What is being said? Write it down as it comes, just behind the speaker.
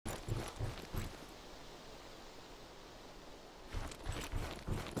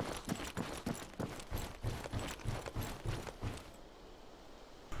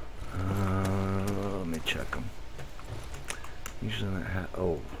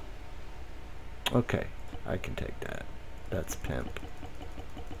Okay, I can take that. That's pimp.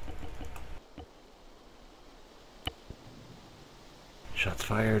 Shots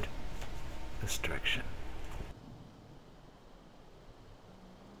fired. This direction.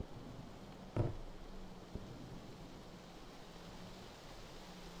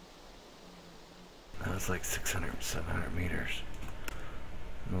 That was like 600, 700 meters.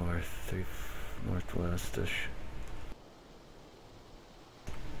 Northwest-ish.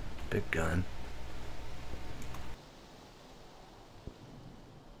 Big gun.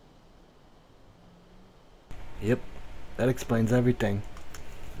 Yep, that explains everything.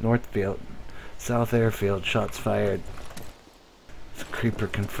 Northfield, South Airfield, shots fired. It's a creeper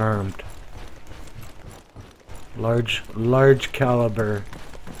confirmed. Large caliber.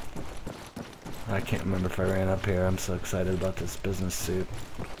 I can't remember if I ran up here. I'm so excited about this business suit.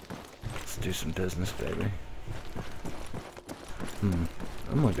 Let's do some business, baby. I'm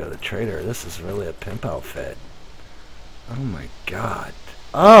gonna go to the trader. This is really a pimp outfit. Oh my god.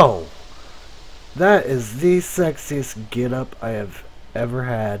 Oh! That is the sexiest get-up I have ever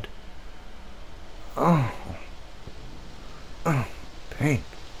had. Oh. Oh. Dang.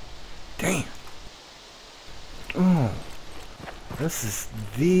 Damn. Oh. This is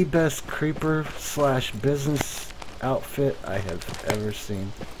the best creeper slash business outfit I have ever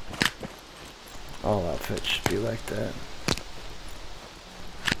seen. All outfits should be like that.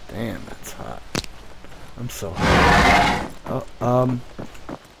 Damn, that's hot. I'm so hot. Oh,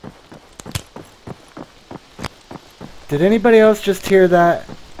 did anybody else just hear that?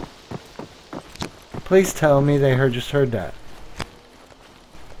 Please tell me they just heard that.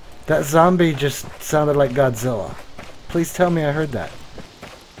 That zombie just sounded like Godzilla. Please tell me I heard that.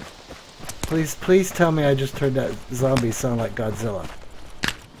 Please tell me I just heard that zombie sound like Godzilla.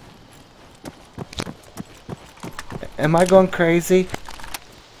 Am I going crazy?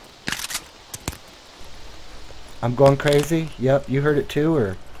 I'm going crazy? Yep, you heard it too,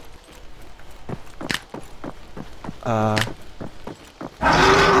 or?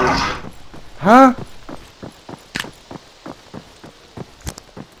 Huh?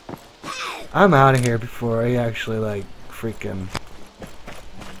 I'm out of here before he actually, like, freaking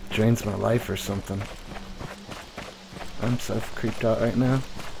drains my life or something. I'm so creeped out right now.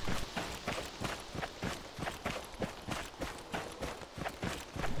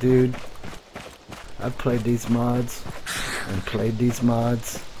 Dude, I've played these mods, and played these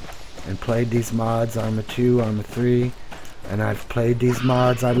mods, and played these mods, ArmA 2, ArmA 3, and I've played these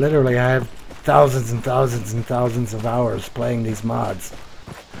mods. I literally have thousands and thousands and thousands of hours playing these mods.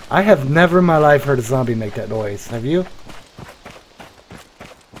 I have never in my life heard a zombie make that noise. Have you?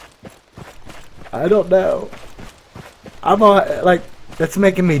 I don't know. I'm all, like, that's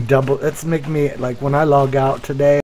making me double, that's making me, like, when I log out today,